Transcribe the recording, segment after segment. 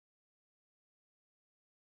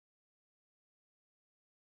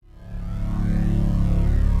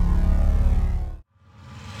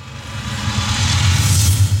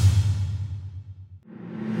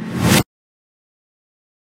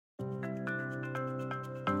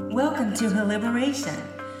Welcome to Her Liberation.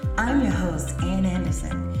 I'm your host, Ann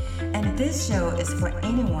Anderson, and this show is for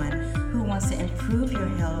anyone who wants to improve your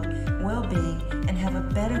health, well-being, and have a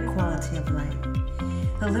better quality of life.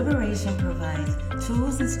 Her Liberation provides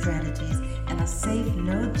tools and strategies and a safe,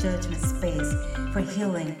 no-judgment space for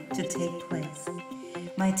healing to take place.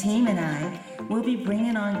 My team and I will be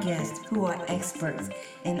bringing on guests who are experts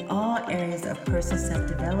in all areas of personal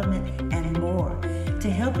self-development and more to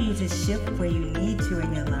help you to shift where you need to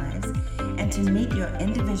in your lives and to meet your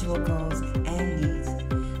individual goals and needs.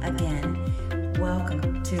 Again,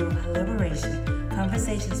 welcome to Liberation,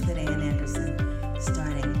 Conversations with Ann Anderson,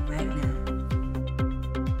 starting right now.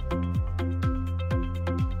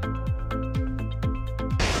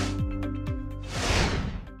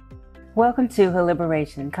 Welcome to Her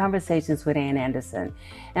Liberation, Conversations with Ann Anderson.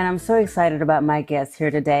 And I'm so excited about my guest here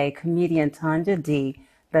today, comedian Tanja D.,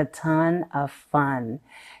 the Ton of Fun.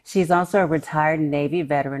 She's also a retired Navy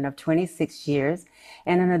veteran of 26 years.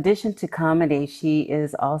 And in addition to comedy, she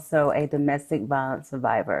is also a domestic violence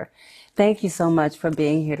survivor. Thank you so much for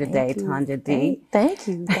being here today, Tanja D. Thank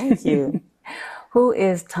you. Who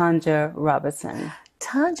is Tanja Robinson?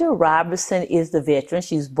 Tanja Robinson is the veteran.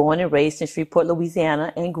 She was born and raised in Shreveport,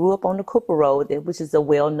 Louisiana, and grew up on the Cooper Road, which is a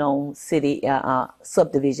well-known city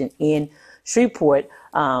subdivision in Shreveport.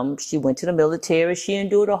 She went to the military. She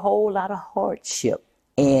endured a whole lot of hardship.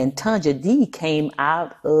 And Tanja D came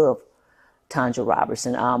out of Tanja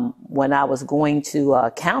Robinson when I was going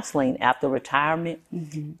to counseling after retirement,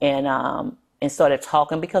 and started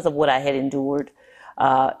talking because of what I had endured.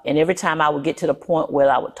 And every time I would get to the point where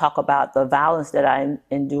I would talk about the violence that I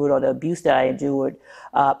endured or the abuse that I endured,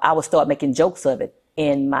 I would start making jokes of it.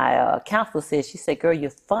 And my counselor said, she said, "Girl, you're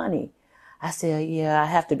funny." I said, "Yeah, I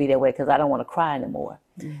have to be that way because I don't want to cry anymore."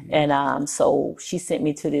 And so she sent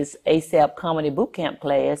me to this ASAP comedy boot camp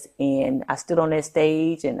class, and I stood on that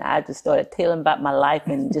stage and I just started telling about my life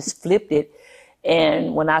and just flipped it.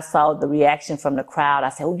 And when I saw the reaction from the crowd, I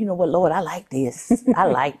said, "Oh, you know what, Lord, I like this. I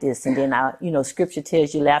like this." And then scripture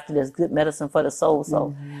tells you laughter is good medicine for the soul.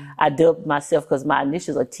 So I dubbed myself, because my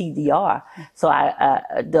initials are TDR. So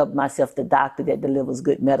I dubbed myself the doctor that delivers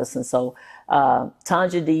good medicine. So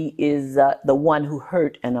Tanja D is the one who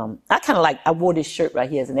hurt. And I wore this shirt right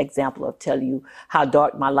here as an example of telling you how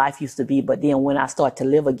dark my life used to be. But then when I start to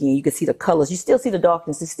live again, you can see the colors. You still see the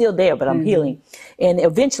darkness. It's still there, but I'm healing. And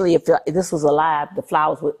eventually, if this was alive, the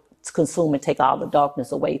flowers would consume and take all the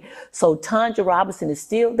darkness away. So Tanja Robinson is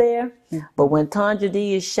still there, but when Tanja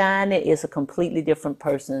D is shining, it's a completely different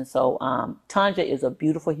person. So Tanja is a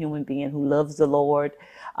beautiful human being who loves the Lord,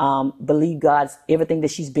 believe God's everything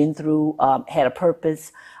that she's been through, had a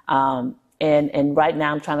purpose. And right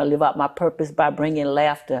now I'm trying to live out my purpose by bringing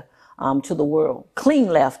laughter to the world, clean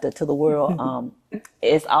laughter to the world,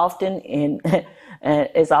 as often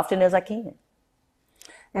as I can.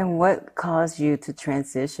 And what caused you to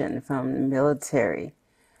transition from the military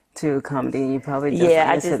to comedy? You probably just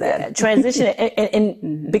answered that. Transition,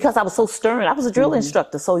 and because I was so stern, I was a drill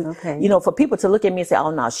instructor. So, for people to look at me and say,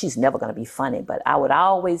 "Oh, no, she's never going to be funny." But I would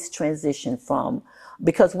always transition from,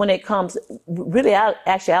 because when it comes, really,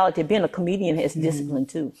 actuality, being a comedian has discipline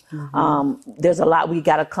too. There's a lot, we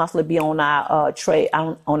got to constantly be on our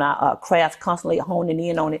on our craft, constantly honing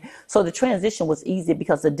in on it. So the transition was easy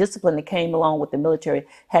because the discipline that came along with the military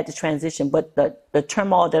had to transition. But the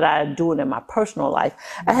turmoil that I endured in my personal life,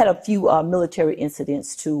 I had a few military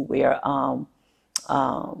incidents too, where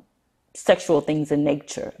sexual things in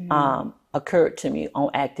nature occurred to me on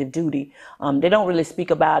active duty. They don't really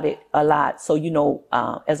speak about it a lot. So,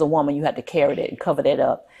 as a woman, you had to carry that and cover that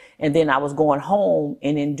up. And then I was going home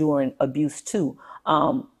and enduring abuse too.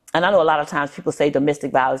 And I know a lot of times people say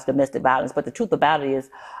domestic violence, but the truth about it is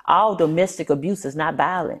all domestic abuse is not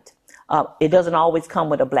violent. It doesn't always come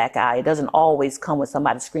with a black eye. It doesn't always come with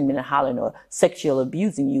somebody screaming and hollering or sexual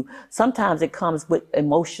abusing you. Sometimes it comes with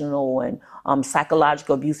emotional and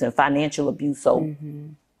psychological abuse and financial abuse. So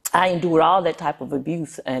I endured all that type of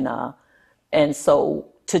abuse, and so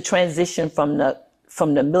to transition from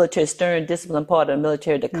the military stern discipline part of the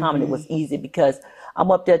military to comedy was easy because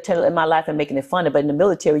I'm up there telling my life and making it funny. But in the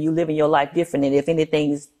military, you living your life different, and if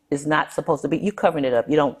anything is not supposed to be, you covering it up.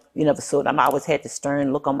 You never saw it. I always had the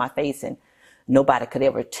stern look on my face, and nobody could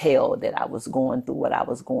ever tell that I was going through what I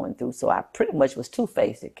was going through. So I pretty much was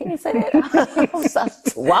two-faced. Can you say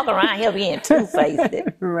that? Walk around here being two-faced.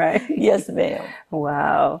 Right. Yes, ma'am.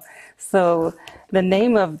 Wow. So the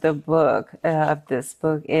name of the book, of this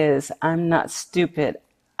book, is "I'm Not Stupid,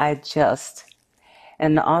 I Just,"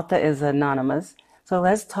 and the author is anonymous. So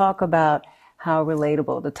let's talk about how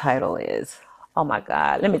relatable the title is. Oh my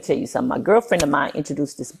God, let me tell you something. My girlfriend of mine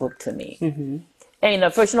introduced this book to me.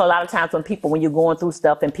 And first, a lot of times when you're going through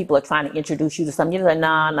stuff and people are trying to introduce you to something, you're like,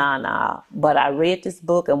 nah. But I read this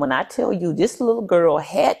book, and when I tell you this little girl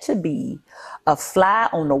had to be a fly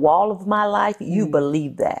on the wall of my life, you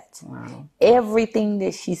believe that. Wow. Everything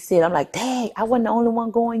that she said, I'm like, dang, I wasn't the only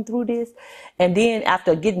one going through this. And then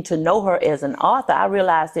after getting to know her as an author, I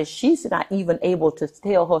realized that she's not even able to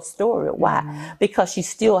tell her story. Why? Because she's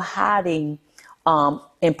still hiding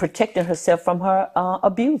and protecting herself from her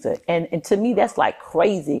abuser. And to me, that's like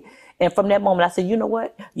crazy. And from that moment, I said, you know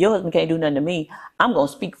what? Your husband can't do nothing to me. I'm going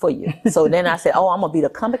to speak for you. So then I said, I'm going to be the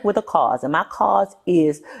comic with a cause. And my cause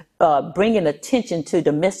is bringing attention to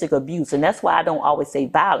domestic abuse. And that's why I don't always say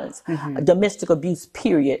violence. Domestic abuse,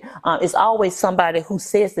 period. It's always somebody who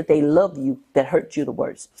says that they love you that hurt you the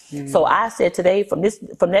worst. So I said today, from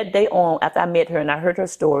that day on, after I met her and I heard her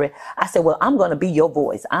story, I said, well, I'm going to be your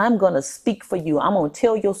voice. I'm going to speak for you. I'm going to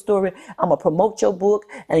tell your story. I'm going to promote your book,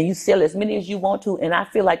 and you sell as many as you want to. And I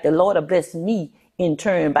feel like the Lord will bless me in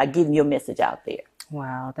turn by getting your message out there.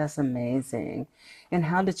 Wow, that's amazing. And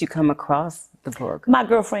how did you come across the book? My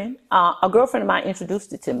girlfriend, a girlfriend of mine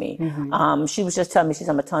introduced it to me. She was just telling me, she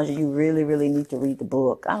said, Matanja, you really, really need to read the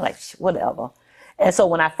book. I'm like, whatever. And so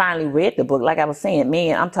when I finally read the book, like I was saying,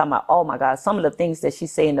 man, I'm talking about, oh my God, some of the things that she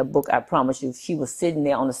said in the book, I promise you, she was sitting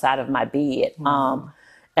there on the side of my bed.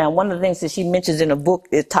 And one of the things that she mentions in the book,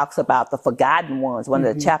 it talks about the forgotten ones. One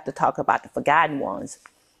of the chapters talks about the forgotten ones.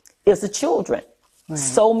 It's the children. Right.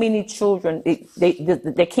 So many children,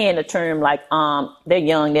 they can't a term like, they're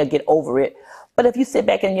young, they'll get over it. But if you sit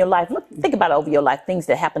back in your life, think about over your life, things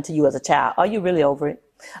that happened to you as a child. Are you really over it?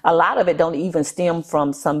 A lot of it don't even stem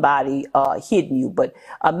from somebody hitting you. But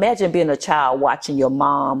imagine being a child watching your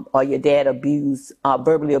mom or your dad abused,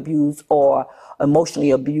 verbally abused or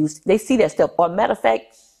emotionally abused. They see that stuff. Or matter of fact,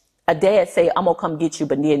 a dad say, I'm going to come get you,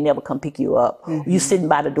 but then never come pick you up. You sitting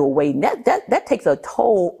by the door waiting. That takes a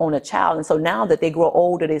toll on a child. And so now that they grow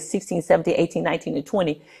older, they're 16, 17, 18, 19, and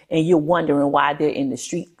 20, and you're wondering why they're in the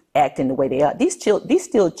street acting the way they are. These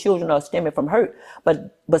still children are stemming from hurt,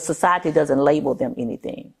 but society doesn't label them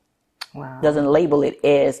anything. Wow. Doesn't label it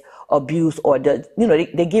as abuse or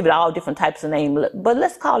they give it all different types of names, but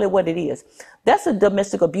let's call it what it is. That's a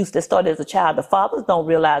domestic abuse that started as a child. The fathers don't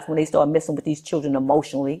realize when they start messing with these children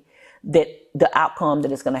emotionally that the outcome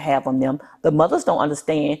that it's going to have on them. The mothers don't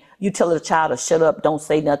understand. You tell the child to shut up, don't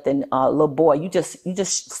say nothing. Little boy, you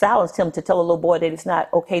just silence him to tell a little boy that it's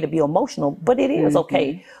not okay to be emotional, but it is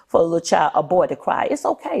okay for a little child, a boy, to cry. It's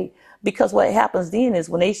okay. Because what happens then is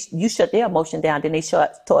when you shut their emotion down, then they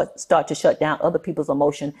start to shut down other people's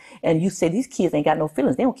emotion. And you say, these kids ain't got no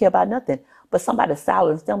feelings. They don't care about nothing. But somebody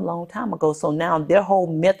silenced them a long time ago. So now their whole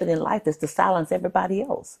method in life is to silence everybody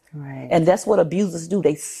else. Right. And that's what abusers do.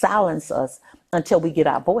 They silence us until we get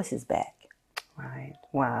our voices back. Right.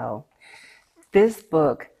 Wow. This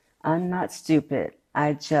book, I'm Not Stupid,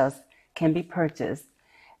 I Just, can be purchased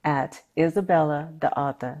at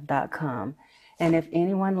isabellatheauthor.com. And if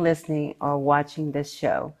anyone listening or watching this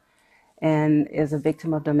show and is a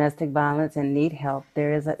victim of domestic violence and need help,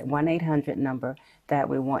 there is a 1-800 number that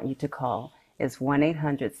we want you to call. It's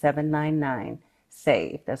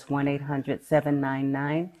 1-800-799-SAVE. That's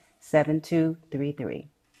 1-800-799-7233.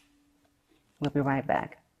 We'll be right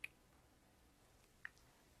back.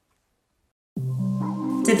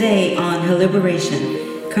 Today on Her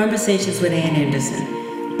Liberation, conversations with Ann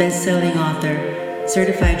Anderson, best-selling author,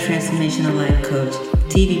 certified transformational life coach,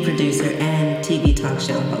 TV producer, and TV talk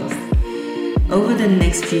show host. Over the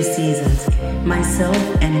next few seasons, myself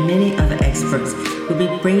and many other experts will be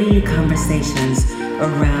bringing you conversations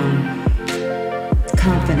around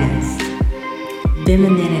confidence,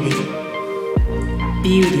 femininity,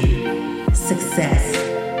 beauty, success,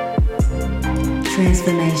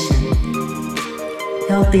 transformation,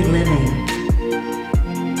 healthy living,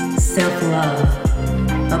 self-love,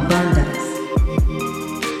 abundance,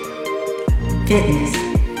 fitness,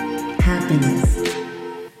 happiness,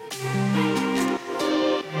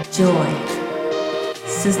 joy,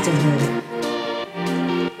 sisterhood,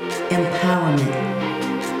 empowerment,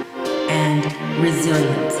 and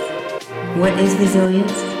resilience. What is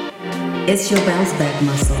resilience? It's your bounce back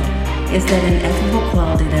muscle. It's that ineffable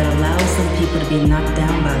quality that allows some people to be knocked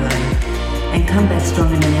down by life and come back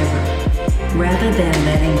stronger than ever. Rather than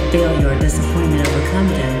letting failure or disappointment overcome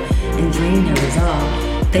them and drain their resolve,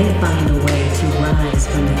 they find a way to rise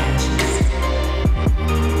from the ashes.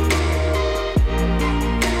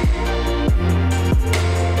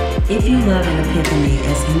 If you love an epiphany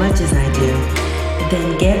as much as I do,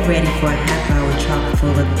 then get ready for a half-hour chock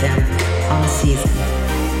full of them all season.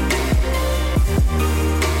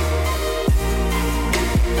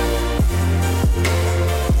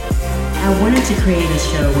 I wanted to create a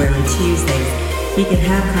show where on Tuesdays we could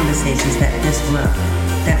have conversations that disrupt,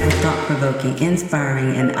 that were thought-provoking,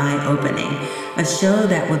 inspiring, and eye-opening. A show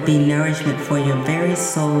that would be nourishment for your very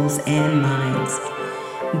souls and minds.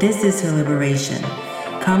 This is her Liberation.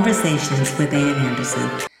 Conversations with Ann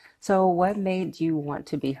Anderson. So what made you want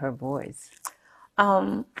to be her voice?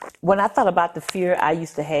 When I thought about the fear I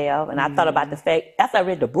used to have, and I thought about the fact, after I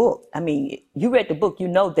read the book, I mean, you read the book, you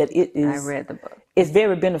know that it is. I read the book. It's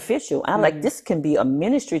very beneficial. I'm like, this can be a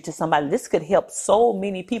ministry to somebody. This could help so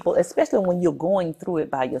many people, especially when you're going through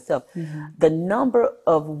it by yourself. The number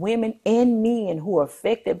of women and men who are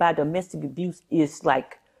affected by domestic abuse is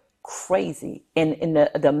like crazy. And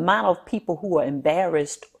the amount of people who are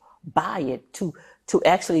embarrassed by it to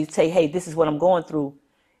actually say, hey, this is what I'm going through,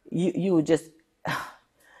 you would just,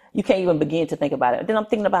 you can't even begin to think about it. Then I'm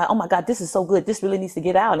thinking about, oh my God, this is so good. This really needs to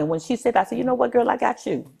get out. And when she said, I said, you know what, girl, I got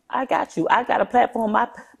you. I got you. I got a platform.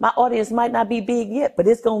 My audience might not be big yet, but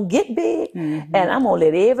it's going to get big. And I'm going to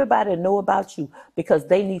let everybody know about you because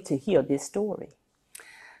they need to hear this story.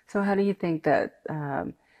 So how do you think that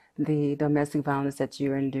the domestic violence that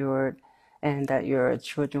you endured and that your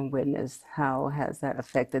children witnessed, how has that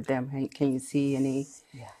affected them? Can you see any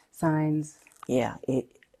signs? Yeah,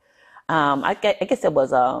 I guess it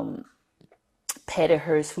was Patty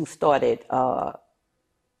Hearst who started,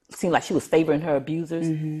 seemed like she was favoring her abusers.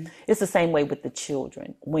 It's the same way with the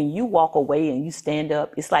children. When you walk away and you stand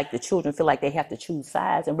up, it's like the children feel like they have to choose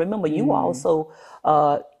sides. And remember, you also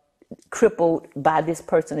crippled by this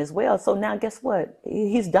person as well. So now guess what?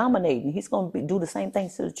 He's dominating. He's going to do the same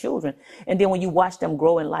things to the children. And then when you watch them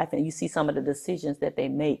grow in life and you see some of the decisions that they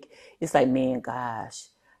make, it's like, man, gosh,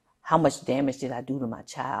 how much damage did I do to my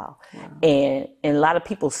child? And a lot of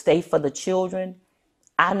people stay for the children.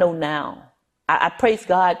 I know now. I praise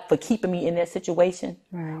God for keeping me in that situation.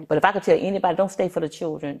 Right. But if I could tell anybody, don't stay for the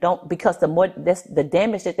children. Don't, because that's the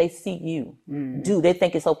damage that they see you do. They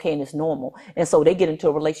think it's okay and it's normal. And so they get into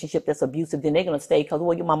a relationship that's abusive. Then they're going to stay because,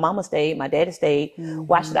 well, my mama stayed, my daddy stayed.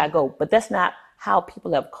 Why should I go? But that's not how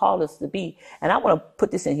people have called us to be. And I want to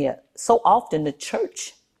put this in here. So often the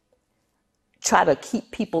church try to keep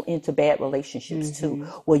people into bad relationships too.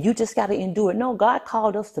 Well, you just got to endure it. No, God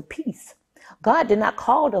called us to peace. God did not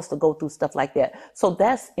call us to go through stuff like that. So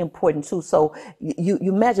that's important too. So you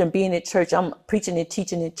imagine being in church. I'm preaching and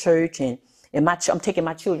teaching in church, and I'm taking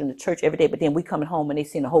my children to church every day. But then we coming home and they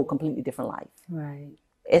seeing a whole completely different life. Right.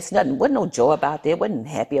 It's nothing. Wasn't no joy about that. Wasn't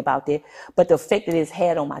happy about that. But the effect that it's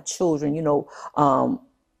had on my children,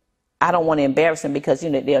 I don't want to embarrass them because,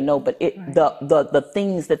 they'll know, but the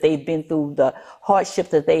things that they've been through, the hardships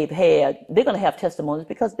that they've had, they're going to have testimonies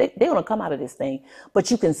because they're going to come out of this thing. But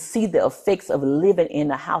you can see the effects of living in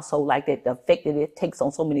a household like that, the effect that it takes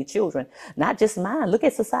on so many children, not just mine. Look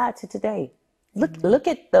at society today. Look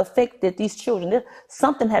at the effect that these children,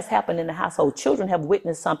 something has happened in the household. Children have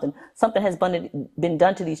witnessed something. Something has been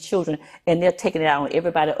done to these children, and they're taking it out on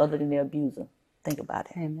everybody other than their abuser. Think about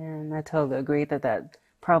it. Amen. I totally agree that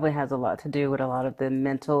probably has a lot to do with a lot of the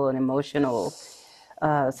mental and emotional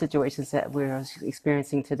situations that we're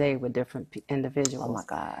experiencing today with different individuals. Oh my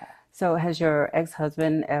God. So has your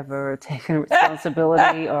ex-husband ever taken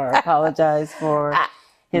responsibility or apologized for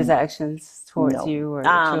his actions towards you or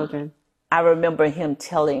your children? I remember him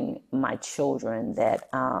telling my children that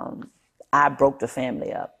I broke the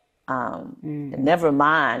family up. Never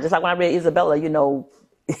mind. Just like when I read Isabella,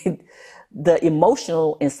 the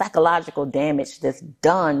emotional and psychological damage that's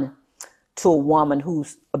done to a woman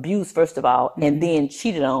who's abused, first of all, and then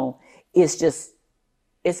cheated on, it's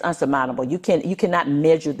unsurmountable. You cannot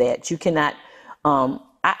measure that. You cannot, I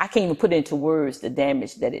can't even put into words the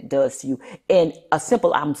damage that it does to you. And a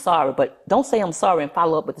simple, I'm sorry, but don't say I'm sorry and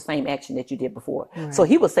follow up with the same action that you did before. Right. So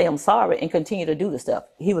he would say I'm sorry and continue to do the stuff.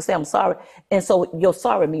 He would say I'm sorry. And so your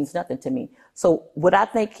sorry means nothing to me. So do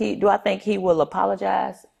I think he will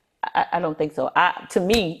apologize? I don't think so. To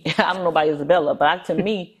me, I don't know about Isabella, but to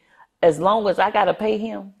me, as long as I got to pay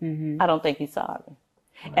him, I don't think he's sorry.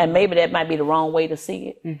 Wow. And maybe that might be the wrong way to see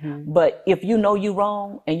it. But if you know you're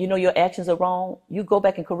wrong and you know your actions are wrong, you go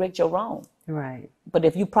back and correct your wrong. Right. But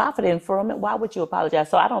if you profited from it, why would you apologize?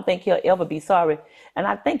 So I don't think he'll ever be sorry. And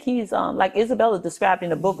I think he's, like Isabella described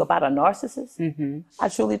in the book about a narcissist. I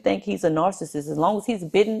truly think he's a narcissist. As long as he's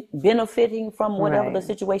benefiting from whatever the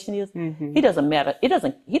situation is, he doesn't matter. He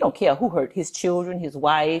don't care who hurt his children, his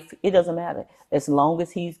wife. It doesn't matter. As long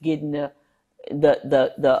as he's getting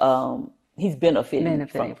he's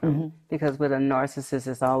benefiting from. Because with a narcissist,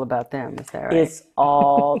 it's all about them. Is that right? It's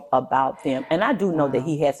all about them. And I do know that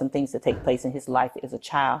he had some things that take place in his life as a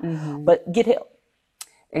child, but get help.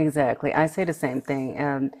 Exactly. I say the same thing.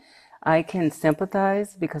 And I can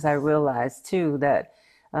sympathize because I realize too that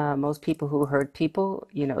most people who hurt people,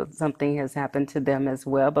 something has happened to them as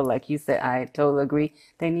well. But like you said, I totally agree.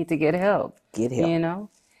 They need to get help, Get you help. know?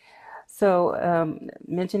 So,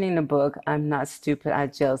 mentioning the book, I'm not stupid.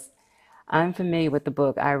 I'm familiar with the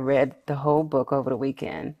book. I read the whole book over the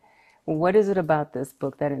weekend. What is it about this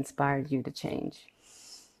book that inspired you to change?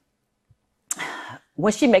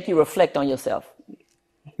 When she make you reflect on yourself,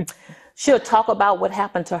 she'll talk about what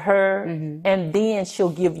happened to her, and then she'll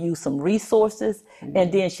give you some resources,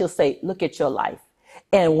 and then she'll say, look at your life.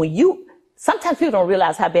 And sometimes people don't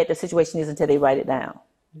realize how bad the situation is until they write it down.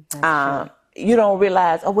 That's true. You don't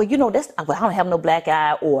realize, I don't have no black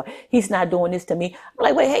eye, or he's not doing this to me. I'm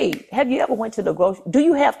like, wait, hey, have you ever went to the grocery? Do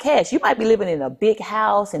you have cash? You might be living in a big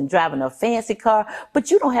house and driving a fancy car,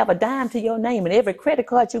 but you don't have a dime to your name, and every credit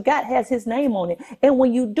card you got has his name on it. And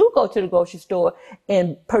when you do go to the grocery store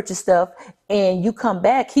and purchase stuff and you come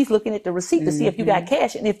back, he's looking at the receipt to see if you got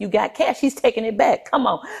cash. And if you got cash, he's taking it back. Come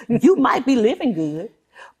on. You might be living good,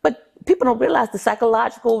 but people don't realize the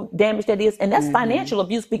psychological damage that is, and that's financial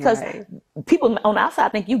abuse, because Right. people on the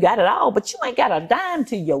outside think you got it all, but you ain't got a dime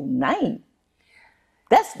to your name.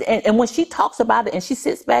 And when she talks about it and she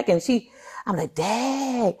sits back and I'm like,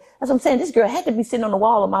 dang, that's what I'm saying. This girl had to be sitting on the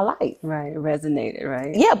wall of my life. Right. It resonated,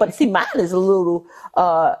 right? Yeah, but see, mine is a little,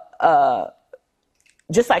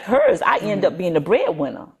 just like hers. I end up being the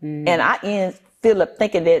breadwinner, and I feel up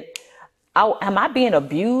thinking that, am I being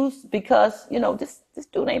abused because, this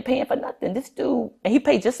dude ain't paying for nothing. This dude, and he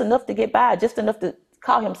paid just enough to get by, just enough to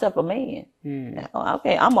call himself a man.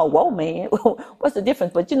 Okay, I'm a woe man. What's the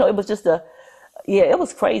difference? But it was just it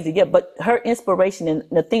was crazy. Yeah, but her inspiration and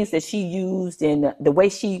the things that she used and the way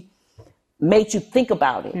she made you think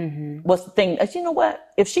about it was the thing. You know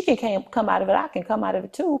what? If she can come out of it, I can come out of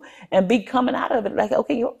it too, and be coming out of it like,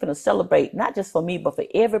 okay, you're going to celebrate, not just for me, but for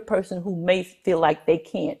every person who may feel like they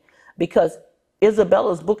can't. Because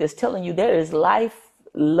Isabella's book is telling you there is life,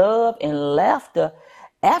 love, and laughter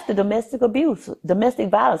after domestic abuse, domestic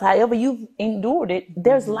violence. However you've endured it,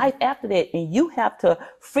 there's life after that, and you have to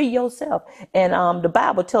free yourself. And the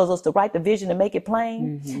Bible tells us to write the vision and make it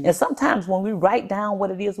plain. And sometimes when we write down what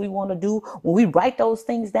it is we want to do, when we write those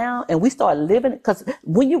things down and we start living, because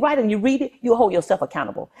when you write it and you read it, you hold yourself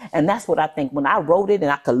accountable. And that's what I think. When I wrote it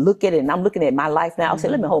and I could look at it, and I'm looking at my life now, I say,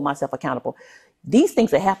 let me hold myself accountable. These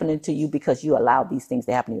things are happening to you because you allowed these things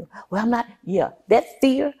to happen to you. Well, I'm not, that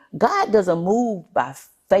fear, God doesn't move by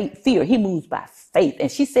fear. He moves by faith.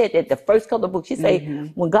 And she said that the first couple of books, she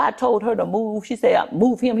said, when God told her to move, she said,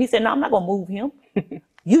 move him. He said, no, I'm not going to move him.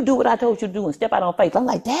 You do what I told you to do and step out on faith. I'm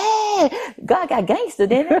like, dang, God got gangster,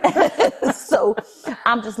 didn't it? So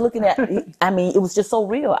I'm just looking at, it was just so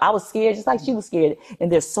real. I was scared just like she was scared.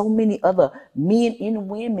 And there's so many other men and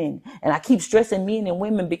women. And I keep stressing men and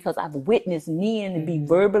women because I've witnessed men be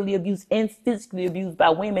verbally abused and physically abused by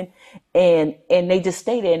women. And they just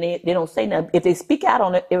stay there and they don't say nothing. If they speak out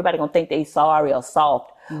on it, everybody gonna think they sorry or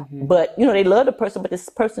soft. But, they love the person, but this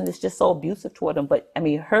person is just so abusive toward them. But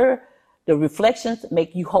the reflections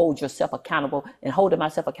make you hold yourself accountable, and holding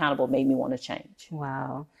myself accountable made me want to change.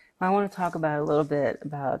 Wow. I want to talk about a little bit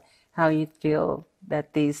about how you feel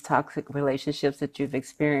that these toxic relationships that you've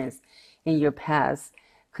experienced in your past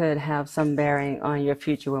could have some bearing on your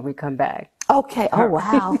future when we come back. Okay. Oh,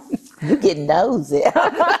 wow. You're getting nosy.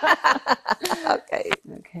 Okay.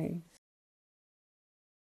 Okay.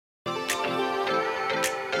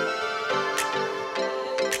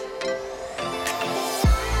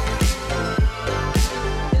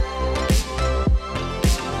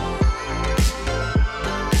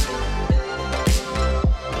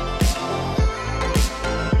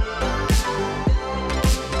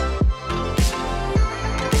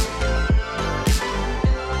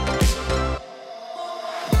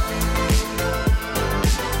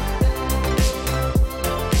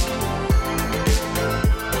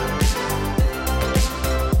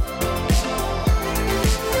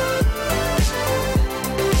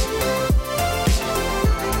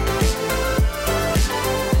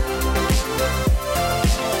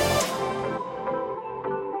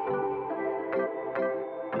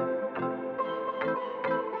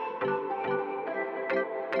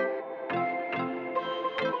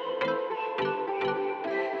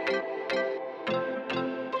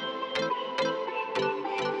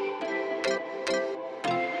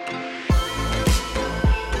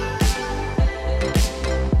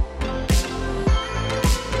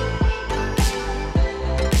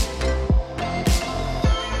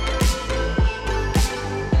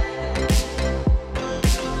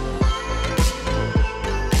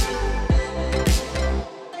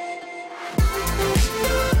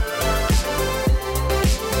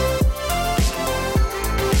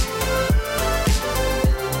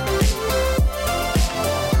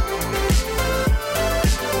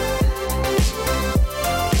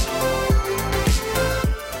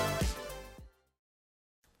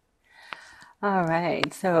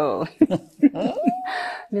 right. So,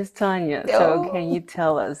 Miss Tanya, so can you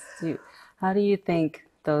tell us, how do you think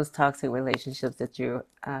those toxic relationships that you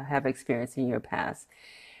have experienced in your past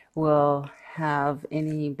will have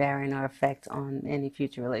any bearing or effect on any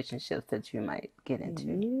future relationships that you might get into?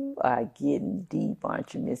 You are getting deep,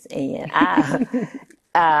 aren't you, Miss Ann?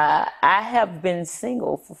 I have been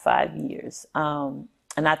single for 5 years.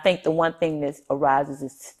 And I think the one thing that arises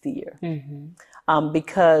is fear.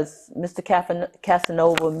 Because Mr.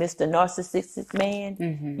 Casanova, Mr. Narcissistic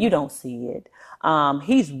Man, you don't see it.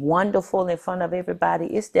 He's wonderful in front of everybody.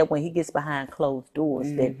 It's that when he gets behind closed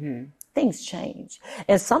doors that things change.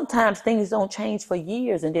 And sometimes things don't change for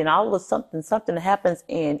years. And then all of a sudden something happens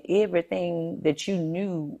and everything that you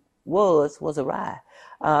knew was awry.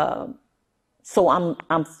 So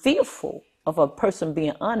I'm fearful of a person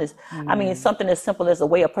being honest. I mean, it's something as simple as the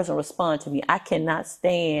way a person responds to me. I cannot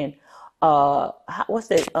stand, what's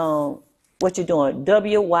that, what you doing,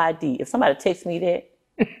 WYD. If somebody texts me that,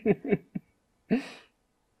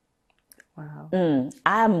 Wow.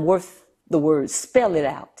 I'm worth the word, spell it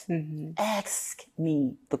out. Ask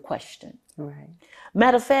me the question. Right.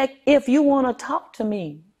 Matter of fact, if you want to talk to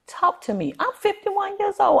me, talk to me. I'm 51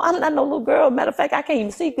 years old. I'm not no little girl. Matter of fact, I can't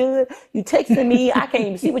even see good. You texting me, I can't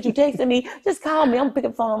even see what you texting me. Just call me. I'm gonna pick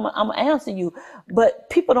up the phone. I'm gonna answer you. But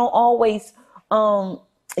people don't always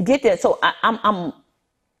get that. So I'm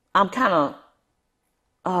kind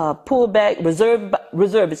of pulled back, reserved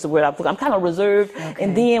is the word I'm kind of reserved. Okay.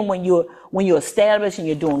 And then when you're established and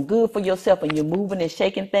you're doing good for yourself and you're moving and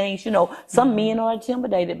shaking things, you know, some men are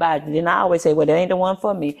intimidated by it. Then I always say, well, that ain't the one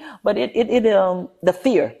for me. But the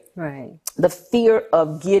fear. Right. The fear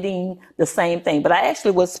of getting the same thing. But I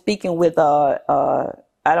actually was speaking with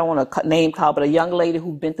I don't want to name call, but a young lady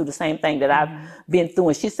who's been through the same thing that I've been through.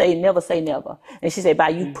 And she say never. And she said, by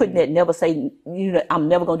you putting that never say, you know, I'm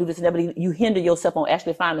never going to do this, never, you hinder yourself on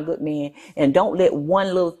actually finding a good man. And don't let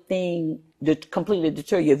one little thing completely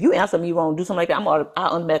deter you. If you answer me wrong, do something like that, I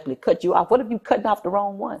automatically cut you off. What if you cutting off the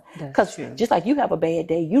wrong one? Because just like you have a bad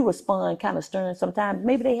day, you respond kind of stern sometimes.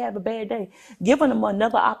 Maybe they have a bad day. Giving them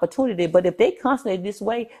another opportunity. But if they constantly this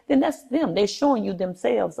way, then that's them. They're showing you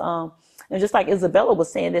themselves. And just like Isabella was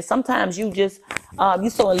saying, that sometimes you just, you're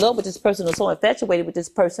so in love with this person or so infatuated with this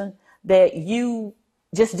person that you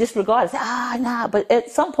just disregard it. Say, nah. But at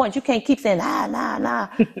some point you can't keep saying, nah.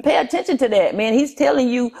 Pay attention to that, man. He's telling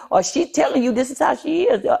you or she's telling you this is how she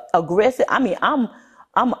is, aggressive. I mean, I'm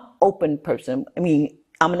an open person. I mean,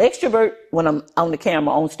 I'm an extrovert when I'm on the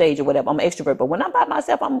camera, on stage or whatever. I'm an extrovert. But when I'm by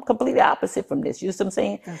myself, I'm completely opposite from this. You see what I'm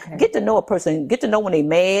saying? Okay. Get to know a person. Get to know when they're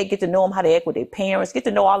mad. Get to know them how they act with their parents. Get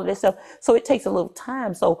to know all of this stuff. So it takes a little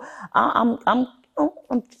time. So I'm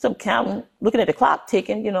some counting, looking at the clock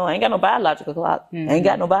ticking. You know, I ain't got no biological clock. I ain't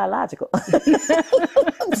got no biological. So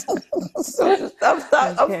I'm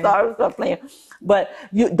sorry. Stop playing. But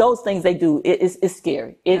those things they do, it's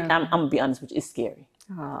scary. I'm gonna be honest with you. It's scary.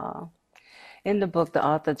 Aw. In the book, the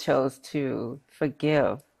author chose to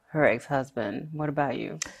forgive her ex-husband. What about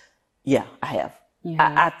you? Yeah, I have.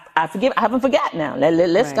 Yeah. I forgive. I haven't forgotten now.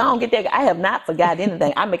 Let's Right. go and get that. I have not forgotten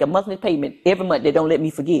anything. I make a monthly payment every month. They don't let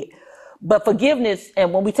me forget. But forgiveness,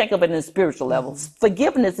 and when we think of it in a spiritual level,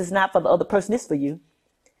 forgiveness is not for the other person. It's for you.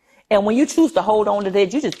 And when you choose to hold on to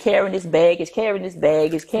that, you just carrying this baggage,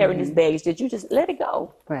 that you just let it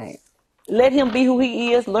go. Right. Let him be who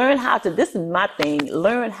he is. Learn how to, this is my thing,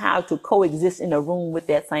 learn how to coexist in a room with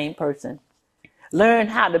that same person. Learn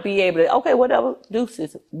how to be able to, okay, whatever,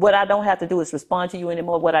 deuces. What I don't have to do is respond to you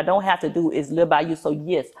anymore. What I don't have to do is live by you. So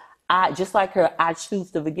yes, I, just like her, I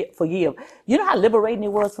choose to forgive. You know how liberating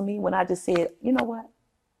it was for me when I just said, you know what?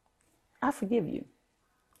 I forgive you.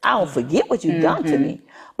 I don't forget what you've done to me,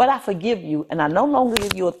 but I forgive you. And I no longer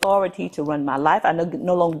give you authority to run my life. I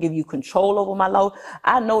no longer give you control over my life.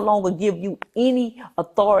 I no longer give you any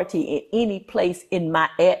authority in any place in my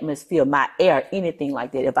atmosphere, my air, anything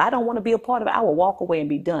like that. If I don't want to be a part of it, I will walk away and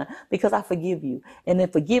be done because I forgive you. And in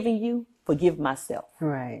forgiving you, forgive myself.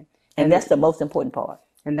 Right. And that's the most important part.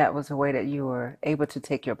 And that was a way that you were able to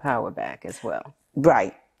take your power back as well.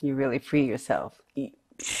 Right. You really free yourself.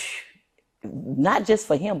 Not just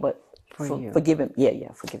for him, but For you. forgiving.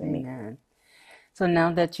 Yeah, forgiving me. Amen. So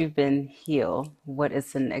now that you've been healed, what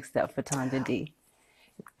is the next step for Tanya D?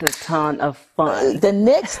 The ton of fun. The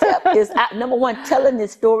next step is, number one, telling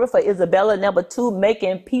this story for Isabella. Number two,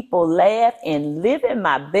 making people laugh and living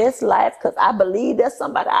my best life because I believe there's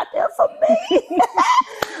somebody out there for me.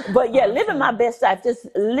 But yeah, living my best life, just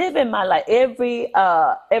living my life every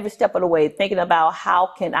step of the way, thinking about how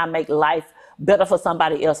can I make life better for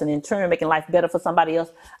somebody else, and in turn making life better for somebody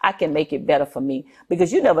else, I can make it better for me.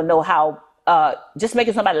 Because you never know how just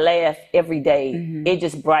making somebody laugh every day, it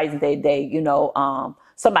just brightens their day.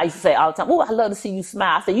 Somebody used to say all the time, "Oh, I love to see you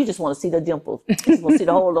smile." I said, "You just want to see the dimples. You just want to see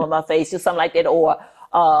the hole on my face," just something like that. Or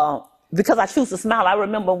because I choose to smile. I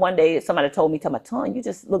remember one day somebody told me, "Tell my tongue, you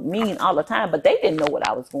just look mean all the time," but they didn't know what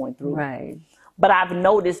I was going through. Right. But I've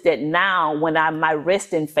noticed that now when my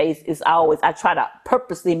resting face is always, I try to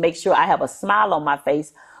purposely make sure I have a smile on my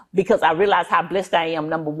face, because I realize how blessed I am,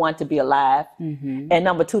 number one, to be alive. And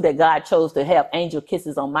number two, that God chose to have angel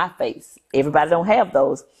kisses on my face. Everybody don't have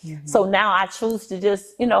those. So now I choose to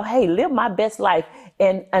just, hey, live my best life.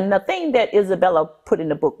 And the thing that Isabella put in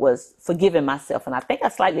the book was forgiving myself. And I think I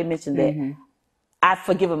slightly mentioned that. I've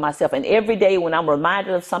forgiven myself. And every day when I'm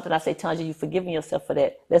reminded of something, I say, Tanja, you've forgiven yourself for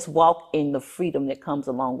that. Let's walk in the freedom that comes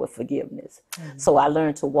along with forgiveness. So I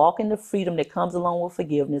learned to walk in the freedom that comes along with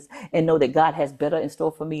forgiveness and know that God has better in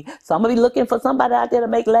store for me. So I'm going to be looking for somebody out there to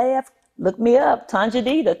make laugh. Look me up, Tanja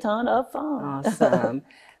D, the ton of fun. Awesome.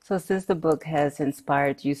 So since the book has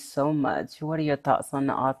inspired you so much, what are your thoughts on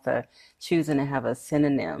the author choosing to have a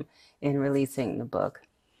synonym in releasing the book?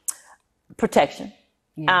 Protection.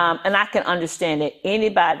 And I can understand that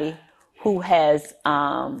anybody who has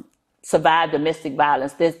survived domestic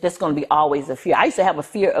violence, there's going to be always a fear. I used to have a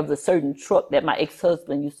fear of the certain truck that my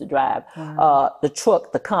ex-husband used to drive, the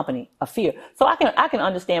truck, the company, a fear. So I can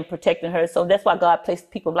understand protecting her. So that's why God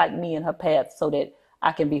placed people like me in her path so that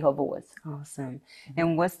I can be her voice. Awesome.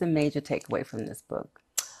 And what's the major takeaway from this book?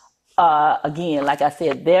 Again, like I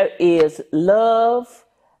said, there is love,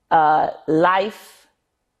 life,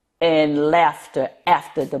 and laughter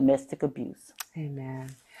after domestic abuse.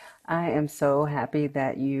 Amen. I am so happy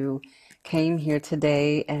that you came here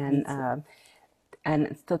today, and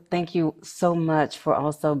so thank you so much for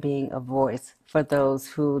also being a voice for those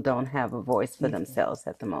who don't have a voice for themselves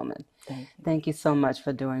at the moment. Thank you so much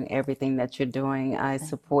for doing everything that you're doing. I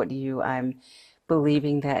support you. I'm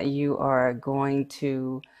believing that you are going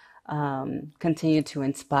to continue to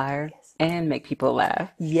inspire and make people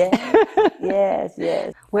laugh. Yes.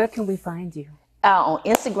 Where can we find you? On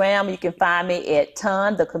Instagram, you can find me at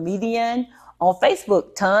Ton the Comedian. On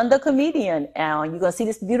Facebook, Ton the Comedian. You're going to see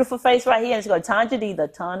this beautiful face right here. And it's going to Tanja D, the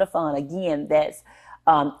Ton of Fun. Again, that's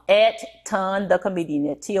at Ton the Comedian.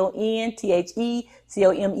 At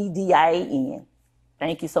TONTHECOMEDIAN.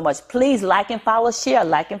 Thank you so much. Please like and follow, share.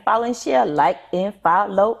 Like and follow and share. Like and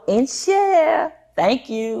follow and share. Thank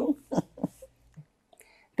you.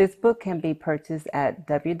 This book can be purchased at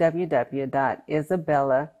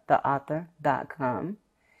www.isabellatheauthor.com.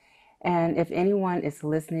 And if anyone is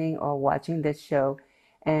listening or watching this show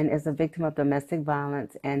and is a victim of domestic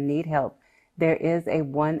violence and need help, there is a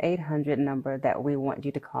 1-800 number that we want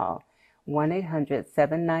you to call.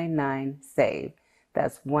 1-800-799-SAVE.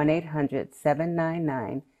 That's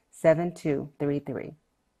 1-800-799-7233.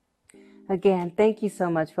 Again, thank you so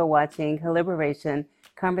much for watching Liberation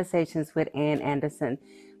Conversations with Ann Anderson.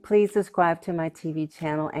 Please subscribe to my TV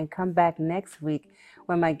channel and come back next week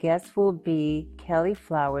where my guest will be Kelly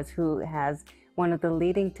Flowers, who has one of the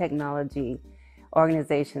leading technology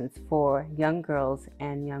organizations for young girls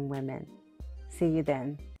and young women. See you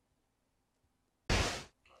then.